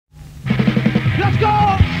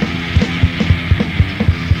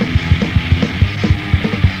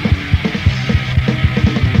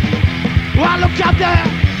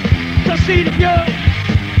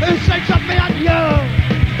straight on me and you.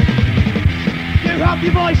 You have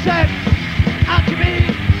your voices, and to me,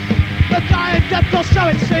 the dying death, or so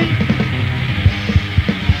it seems.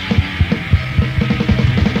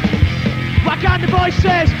 Why can't the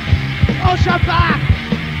voices all shout back?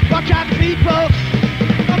 Why can't the people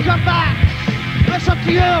all come back? It's up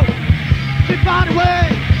to you to find a way,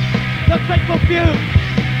 the faithful few.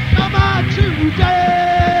 No more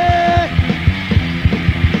today.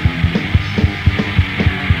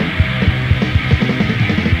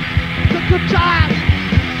 The good times,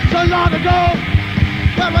 so long ago,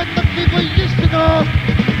 where when the people used to know.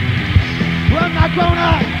 When I grown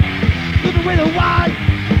up, living with a wife,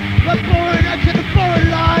 the boring edge of the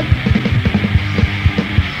foreign life.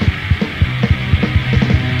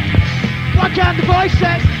 Why can't the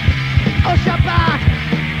voices all shout back?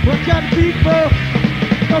 Why can't the people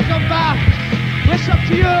all come back? It's up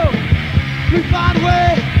to you. We find a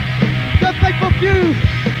way, the faithful few,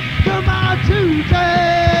 come out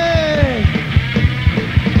today.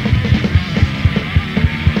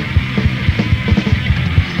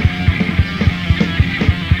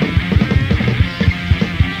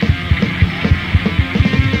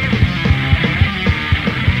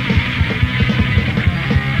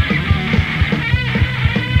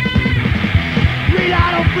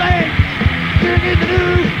 Doing in the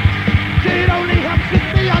news, it only helps with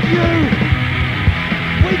me on you.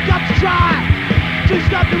 We've got to try to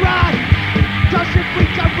stop the ride, 'cause if we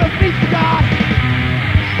don't, we'll meet the God.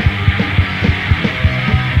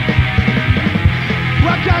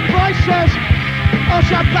 Why can't voices all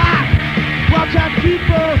shout back? Why can't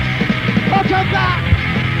people all come back?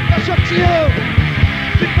 That's up to you.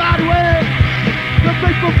 To find a way, the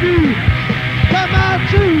faithful few come out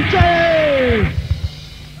today.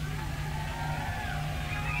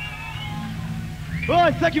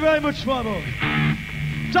 Right, thank you very much, Freiburg.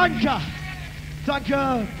 Danke.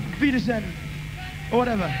 Danke, Wiedersehen. Or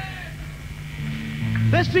whatever.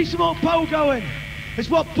 Let's see some more po going. It's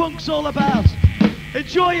what punk's all about.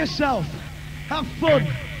 Enjoy yourself. Have fun.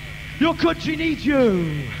 Your country needs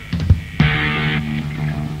you.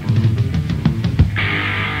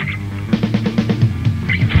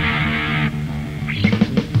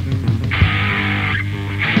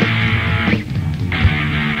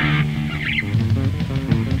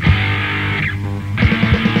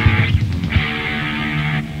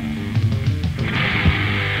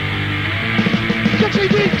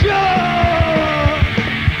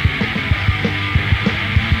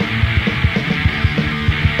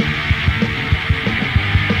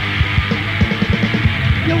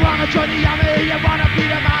 You wanna join the army, you wanna be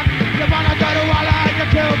the man, you wanna go to war and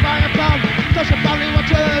you're killed by a bomb. Doesn't only want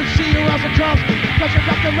to see you as a cross, cause you're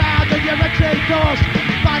wrapped around and you're a trade force.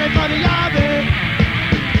 Fighting for the army,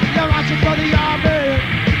 you're answering for the army.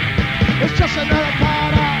 It's just another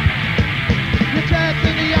part of your death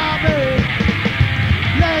in the army.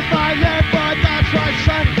 Live by, that's right,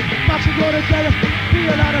 son. Marching all together,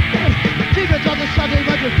 feel out of bed. Demons on the Sunday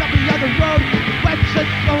when you've got me on the road. Wednesday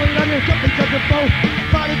going on, you've got me to the boat.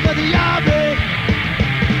 Fighting for the army,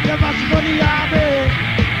 you're marching for the army.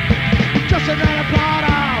 It's just another part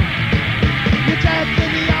of your death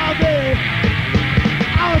in the army.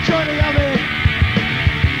 I will join the army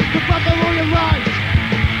to fight for all your rights.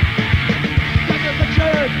 Get in the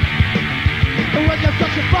truth, and when you've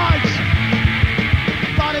got your fights,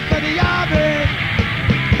 fighting for the army,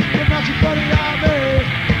 you're marching for the army.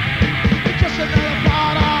 It's just another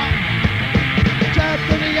part of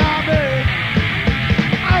death in the army.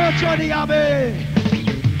 I will join the army.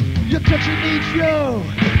 Your country needs you.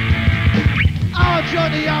 I will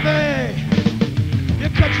join the army.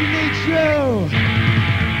 Your country needs you.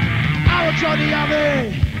 I will join the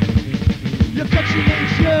army. Your country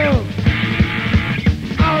needs you.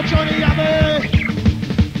 I will join the army.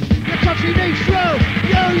 Your country needs you.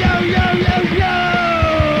 Yo, yo, yo, yo, yo.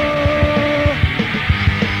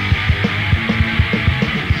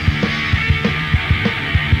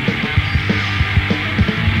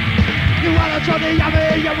 You wanna join the army,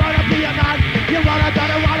 you wanna be a man, you wanna go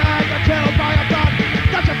to war and get killed by a gun.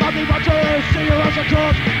 Doesn't only want to see you as a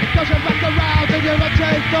corpse, doesn't wrap around and you're a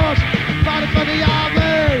trade force. Fighting for the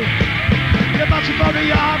army, you're marching for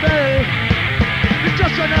the army. You're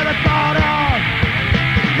just another part of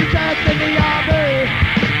your death in the army.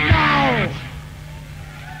 Now.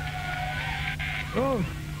 Oh.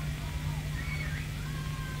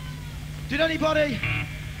 Did anybody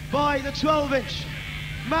buy the 12-inch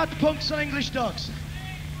Mad Punks and English Dogs?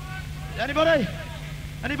 Anybody?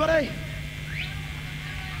 Anybody?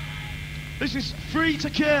 This is Free to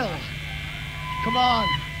Kill. Come on.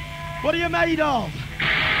 What are you made of?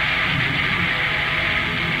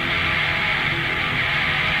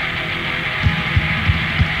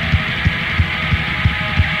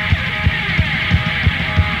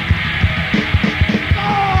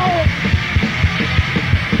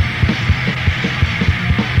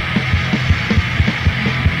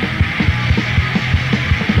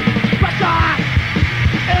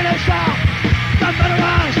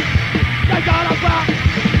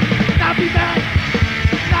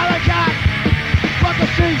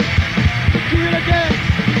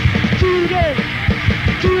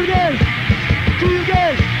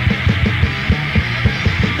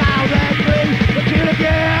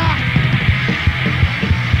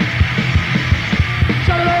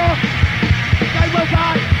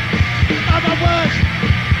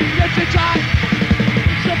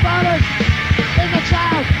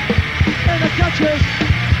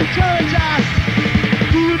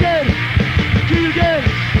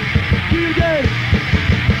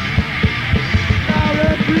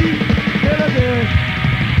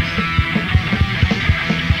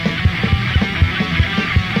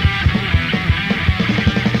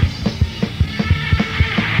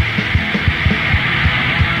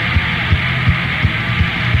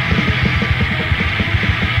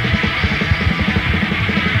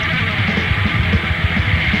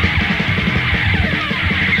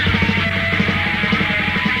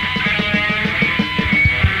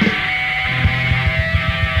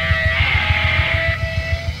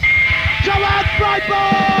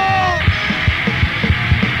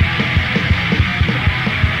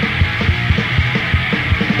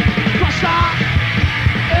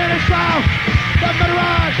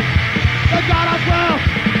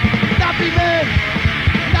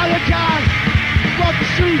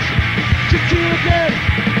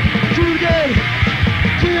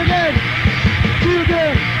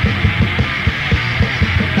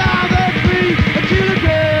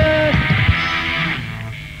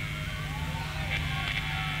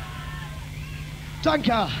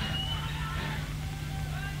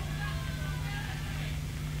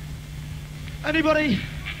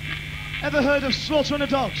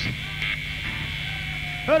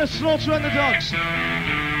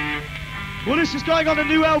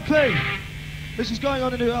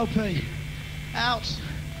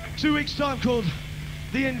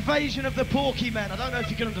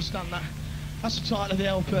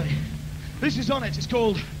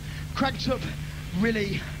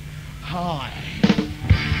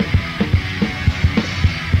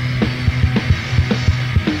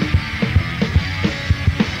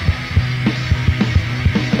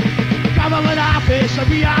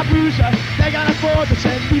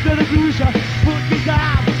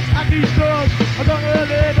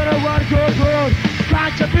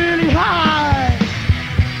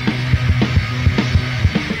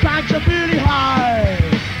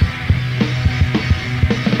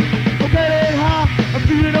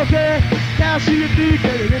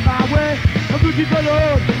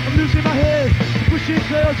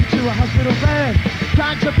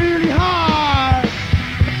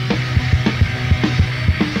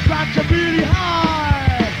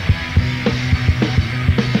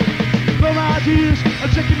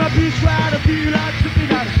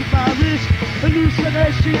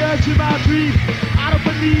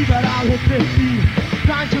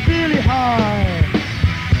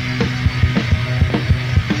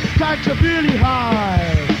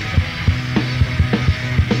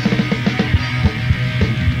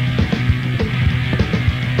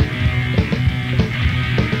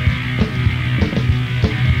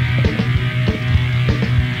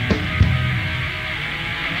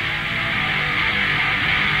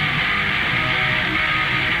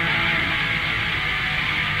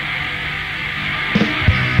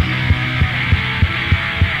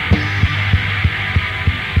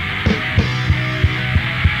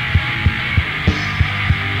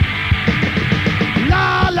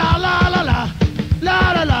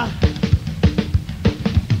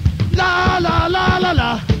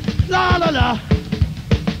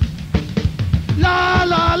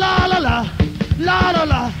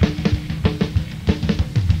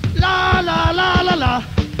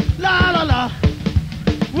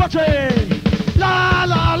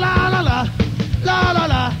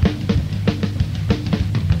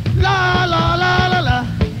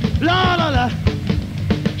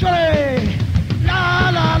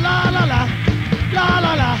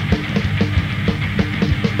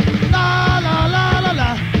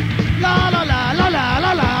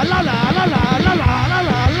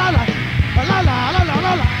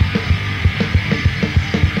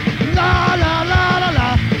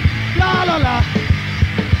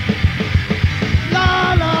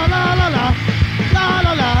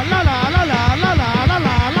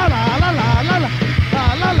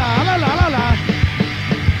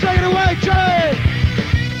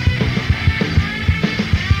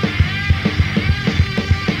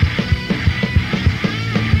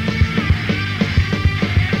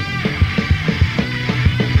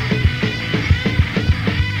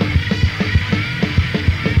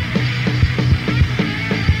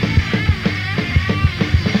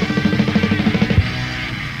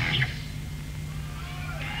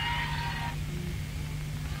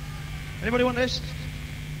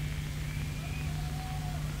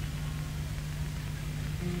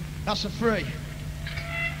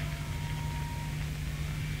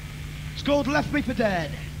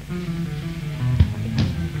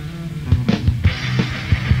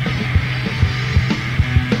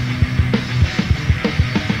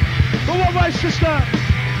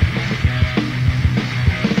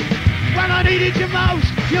 When I needed you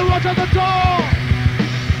most, you was at the door.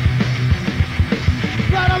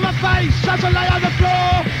 Blood on my face as I lay on the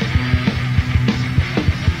floor.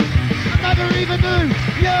 I never even knew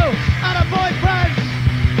you had a boyfriend.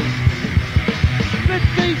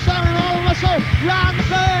 50 sounding all myself round the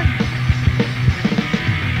bend.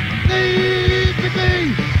 Leave me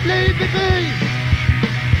be, leave me be.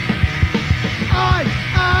 I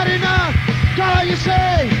had enough, can't you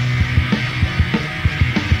see?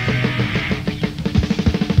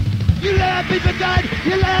 You left me for dead,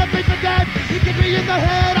 you left me for dead. You kicked me in the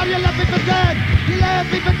head and you left me for dead. You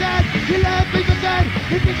left me for dead, you left me for dead.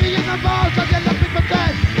 You kicked me in the balls and you left me for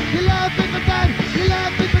dead. You left me for dead, you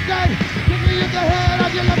left me for dead. Kicked me in the head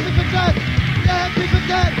and you left me for dead. You left me for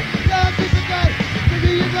dead, you left me for dead. Kicked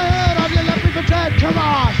me in the head and you left me for dead. Come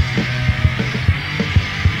on.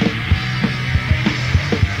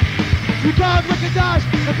 You can't recognize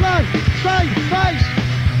the blood stained face,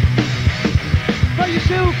 but you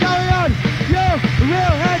still carry on your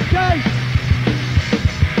real head case.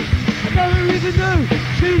 I never even knew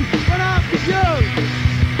she went out with you,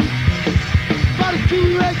 but it's too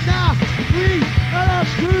late now. We are all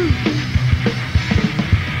screwed.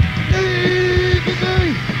 Leave me be,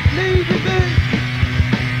 leave me be.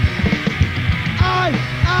 I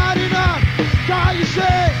had enough, can't you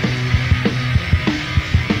see?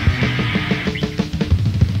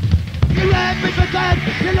 You left me for dead,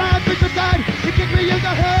 you left me for dead. You kicked me in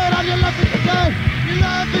the head and you left me for dead. You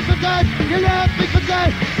left me for dead, you left me for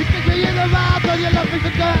dead. You kicked me in the mouth and you left me for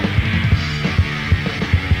dead.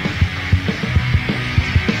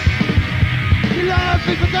 You left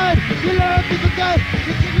me for dead, you left me for dead.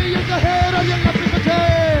 You kicked me in the head and you left me for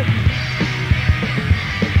dead.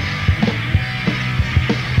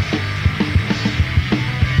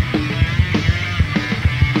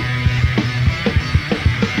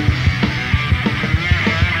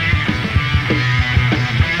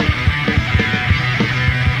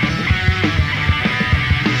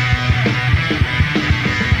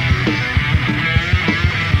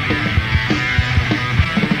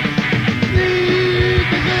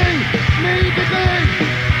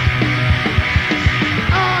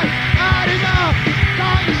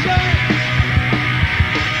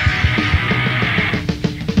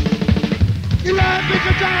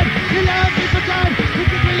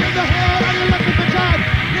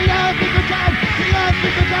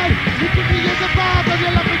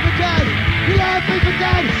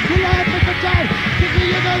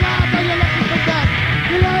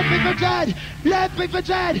 Left me for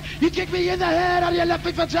dead. You kicked me in the head and you left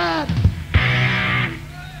me for dead.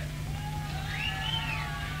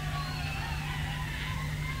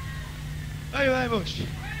 Thank you very much.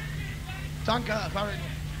 Danke, very much.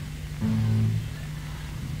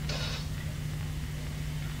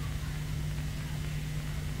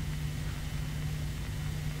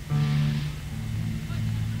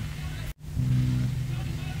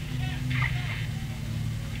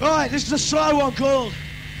 Right, this is a slow one called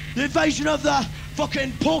The Invasion of the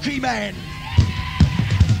fucking Porky Man.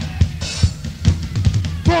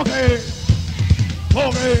 Porky!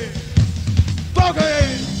 Porky!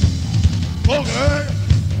 Porky! Porky!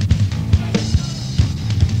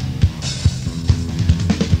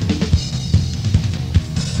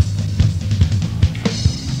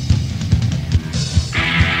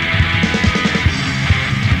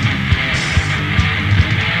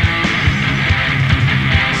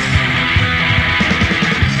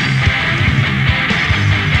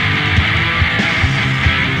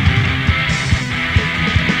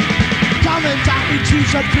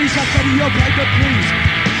 And please, I tell you your paper, please.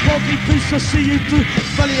 Porky, please, to see you through.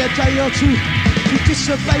 Only a day or two. You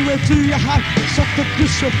disobey, where do you have? Suck the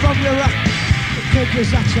bishop from your rack. The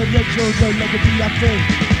Quakers action, your children, let it be a thing.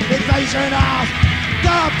 Invasion of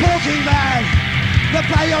the Porky Man.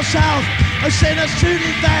 Prepare yourself, a sinner's to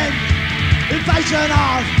defend. Invasion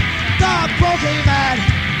of the Porky Man.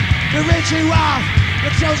 The rich you are,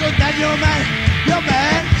 the children, then your man, your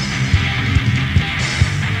man.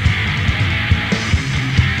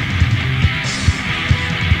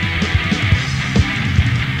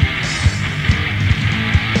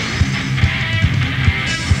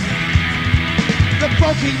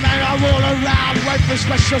 Porky Man are all around, wait for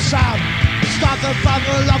special sound. Start the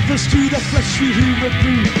battle of us to the fleshy human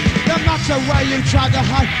being. No matter where you try to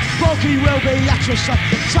hide, Porky will be at your side.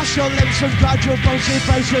 Slash your limbs and grind your bones,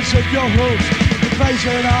 invasions in your homes.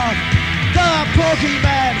 Invasion of the Porky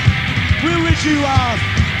Man. We'll rid you of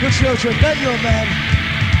your children, then your men.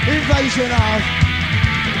 Invasion of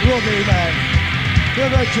Porky Man.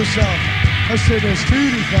 Prevent yourself, as sinners to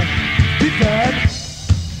defend. Defend.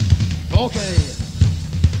 Porky.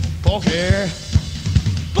 Porky!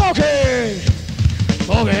 Porky!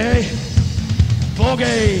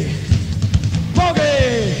 Boogie,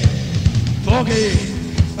 boogie, boogie,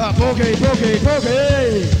 boogie, boogie,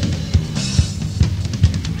 boogie.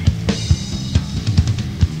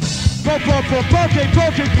 Boogie,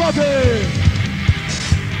 boogie, boogie.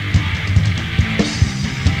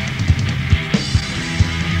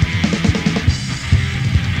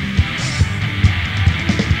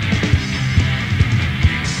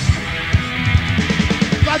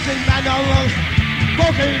 Buzzing man, oh,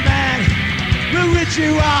 boogie man. We'll rich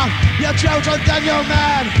you are, your children done your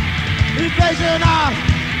man. Invasion of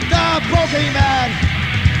the boogie man.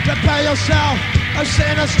 Prepare yourself, and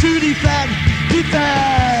send us to defend.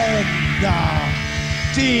 Defend!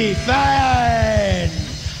 Defend!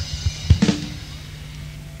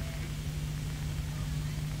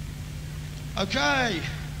 Okay.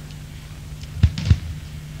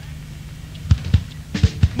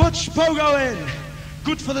 Much pogoing.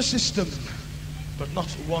 Good for the system, but not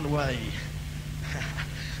one way.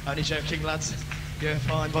 Only joking, lads. You're a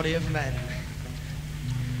fine body of men.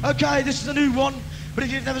 Okay, this is a new one, but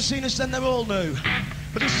if you've never seen us, then they're all new.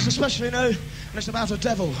 But this is especially new, and it's about a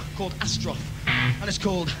devil called Astroth, and it's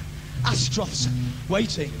called Astroth's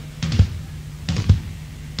Waiting.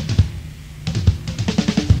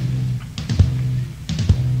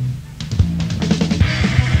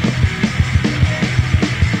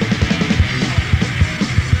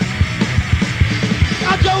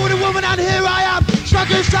 I go with a woman and here I am, stuck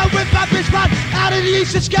inside with my bitch man. Out in the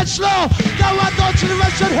east it's gets slow, go on down to the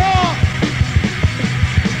restaurant whore.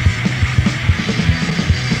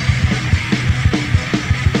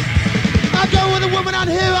 I go with a woman and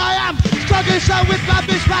here I am, stuck inside with my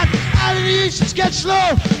bitch man. Out in the east it's gets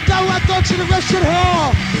slow, go on down to the restaurant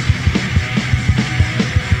whore.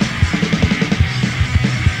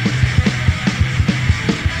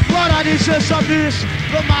 What I deserve of this,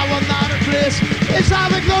 but my one not a place. It's how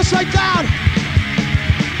it goes like down.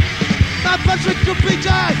 My person could be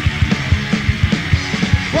dead.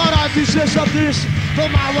 What I deserve of this,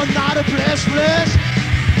 but my one not a place, please.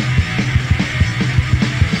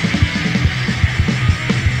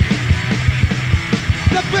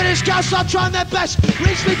 The British cats are trying their best.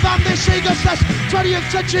 Reach me from this eagle's nest.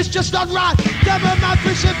 20th century's just not right. Never my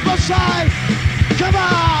vision for side. Come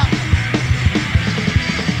on.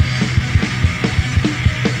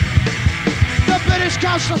 The British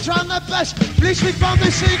cats are trying their best. Reach me from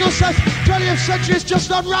this eagle's nest. 20th century's just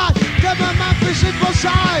not right. Never my vision for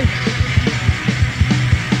side.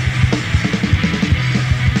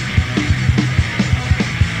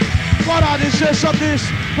 What are these of this?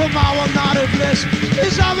 For my one not a bliss.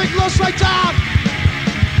 Is how it lost right down.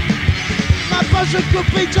 My person could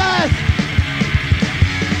be dead.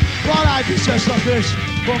 What are these of this?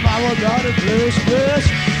 For my one not a bliss, bliss.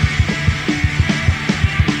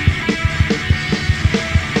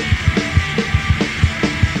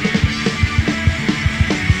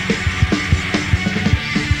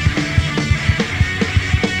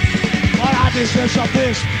 What are these of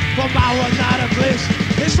this? For my one not a bliss.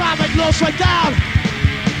 Islamic lost right down.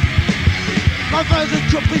 My version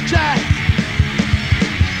could be dead.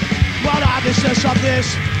 What are the sense of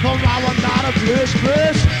this? For my one not a bliss,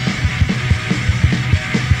 bliss.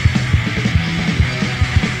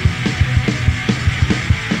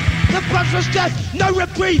 The president's death, no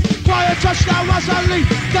reprieve. Quiet touchdown as I leave.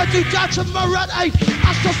 Don't do that tomorrow at 8.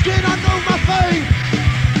 As the skin, I know my fame.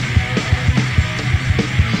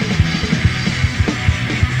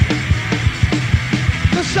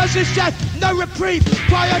 Says his death, no reprieve.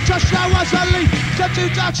 Quiet touchdown as I leave. Don't do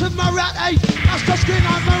that tomorrow at 8. That's the skin,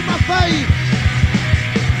 I know my fate.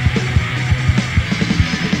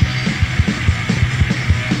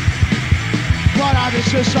 What are the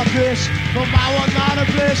sense of this? For my one not a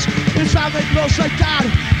bliss. It's how it goes like that.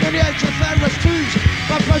 In the age of endless twos.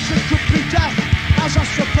 My person could be death. As us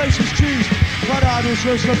the places choose. What are the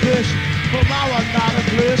sense of this? For my one not a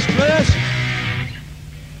bliss, bliss.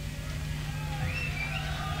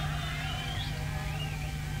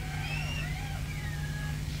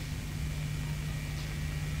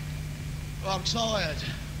 I'm tired.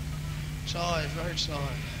 Tired, very tired.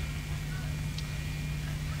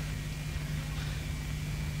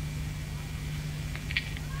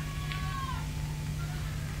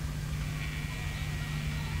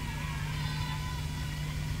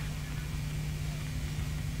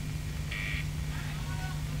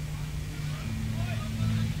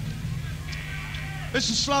 It's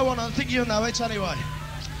a slow one, I think you'll know it anyway.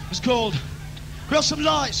 It's called We Got Some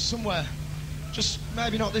Lights Somewhere. Just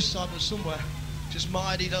maybe not this side, but somewhere. Just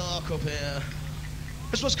mighty dark up here.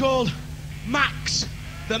 This one's called Max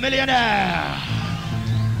the Millionaire.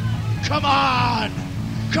 Come on!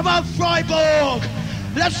 Come on, Freiburg!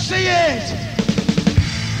 Let's see it!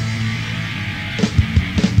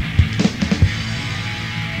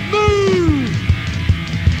 Move!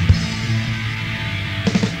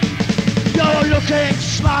 You're looking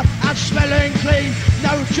smart and smelling clean.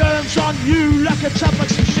 No germs on you like a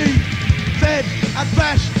tapex machine. Thin and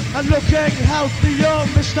fresh and looking healthy. You're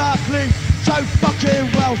Mr. Clean, so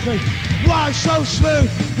fucking wealthy. Why so smooth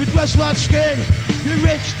with westward skin? Your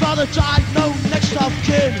rich father died, no next of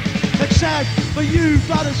kin. Except for you,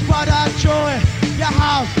 brothers, pride and joy. Your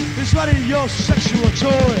house is ready, your sexual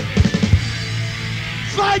toy.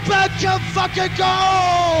 FREIBURG can fucking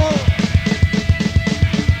go!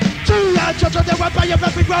 Two judges on the one by your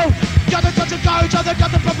every row. Got the touch and go,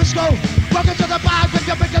 got the proper skull. Welcome to the bag with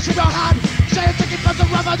your fingers in your hand. Say a ticket for the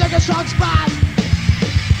rubber, then your song's bad.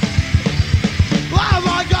 Oh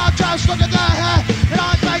my God, just look at their hair. And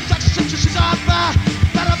I think that's she's unfair.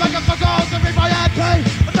 Better make it for gold than read my MP.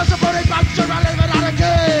 But there's a funny bunch around living out of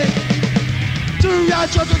key. Two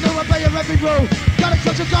judges on the one by your every row. Got a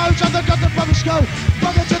touch and go, got the proper skull.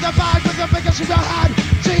 Welcome to the bag with your fingers in your hand.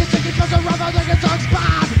 Say a ticket for the rubber, then your song's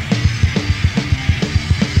bad.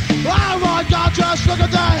 Oh my God, just look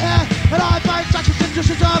at their hair. And I think taxes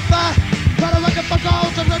interest is unfair. Better look at for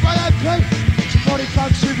gold and read my MP. Some funny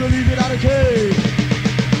punks who believe it out of key.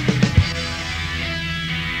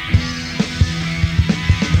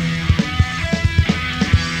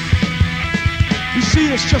 You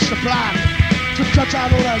see, it's just a plan to cut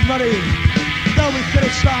down all that money. Then we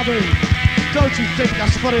finish starving. Don't you think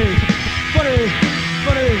that's funny? Funny,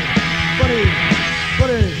 funny, funny,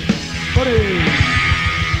 funny, funny.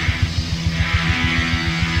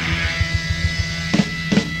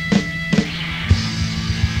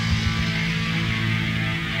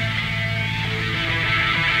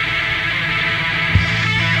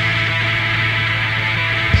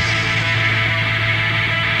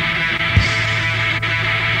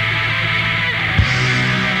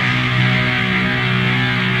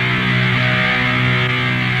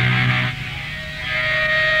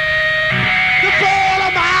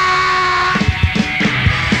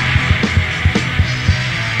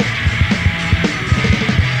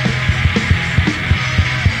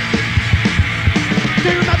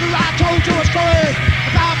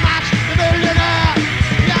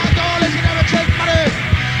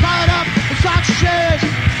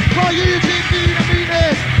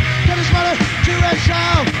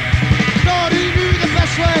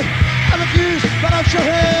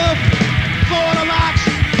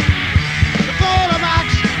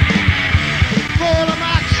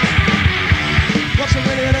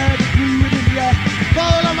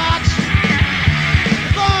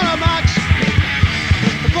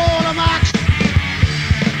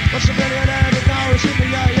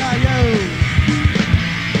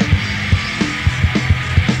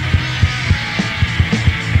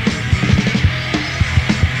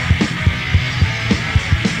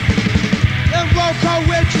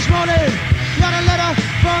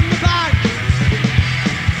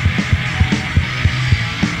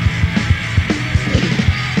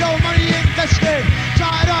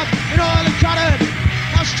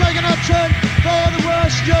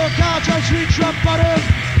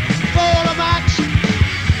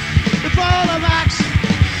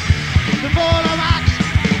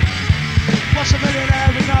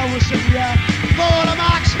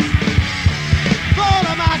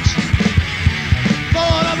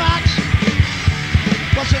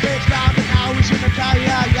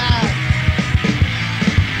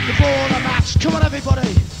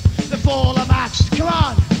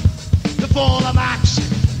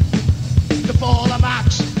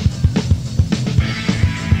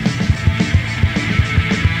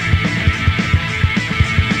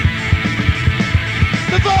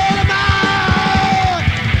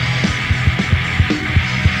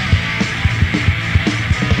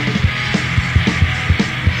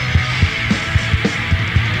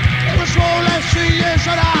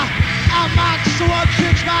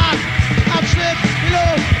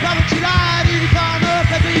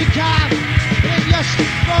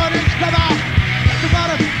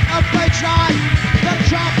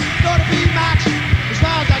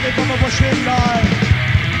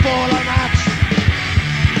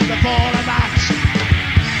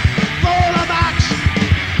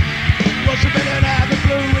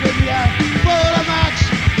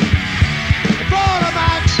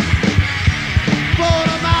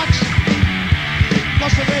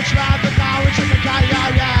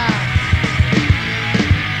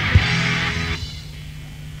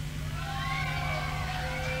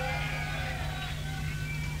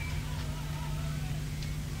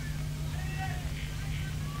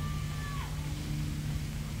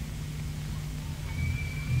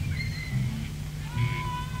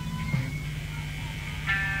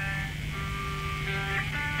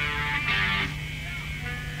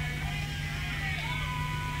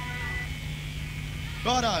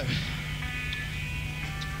 Righto.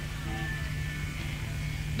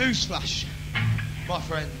 Newsflash, my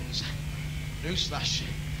friends. Newsflash.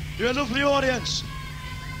 You're a lovely audience.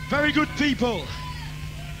 Very good people.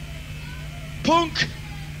 Punk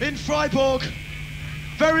in Freiburg.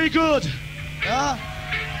 Very good. Yeah?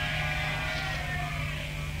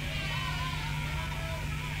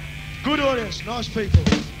 Good audience, nice people.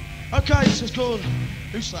 Okay, this is called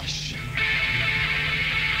Newsflash.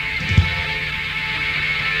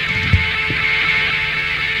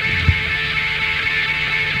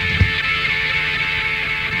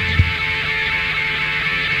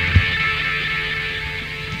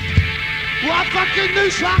 What fucking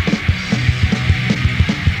newsflash?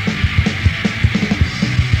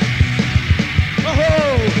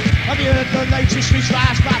 Oh, have you heard the latest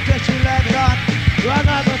newsflash back at 11?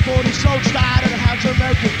 Another 40 soldiers died and had to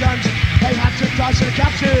make guns. They had to die to the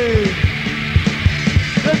captain.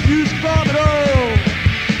 The news bomb it all.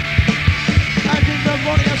 And in the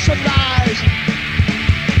morning of sunrise,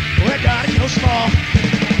 we're gonna kill small.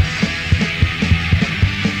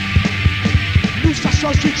 Newsflash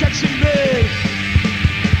shows you chasing me.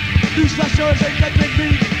 Newsflash shows ain't getting me.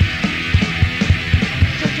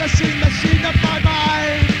 Just the scene of my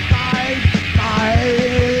mind.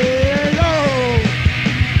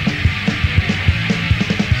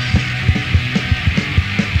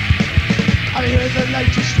 I hear the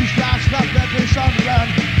latest newsflash about every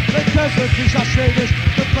Sunderland. Because of these last traders,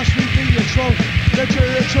 the must be the troll. The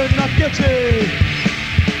jurors are not guilty.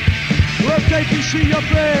 Well, they can see your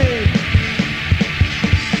free.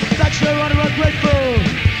 That's no honor ungrateful.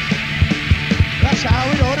 That's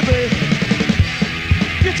how it ought to be.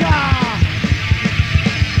 Guitar!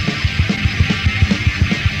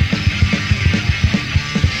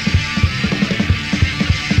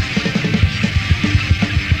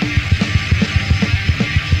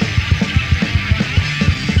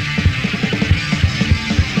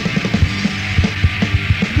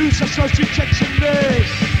 Newsflash shows you chasing me.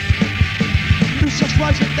 Newsflash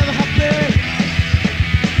wise it never happened.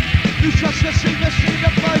 Newsflash, the scene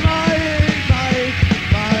of my mind.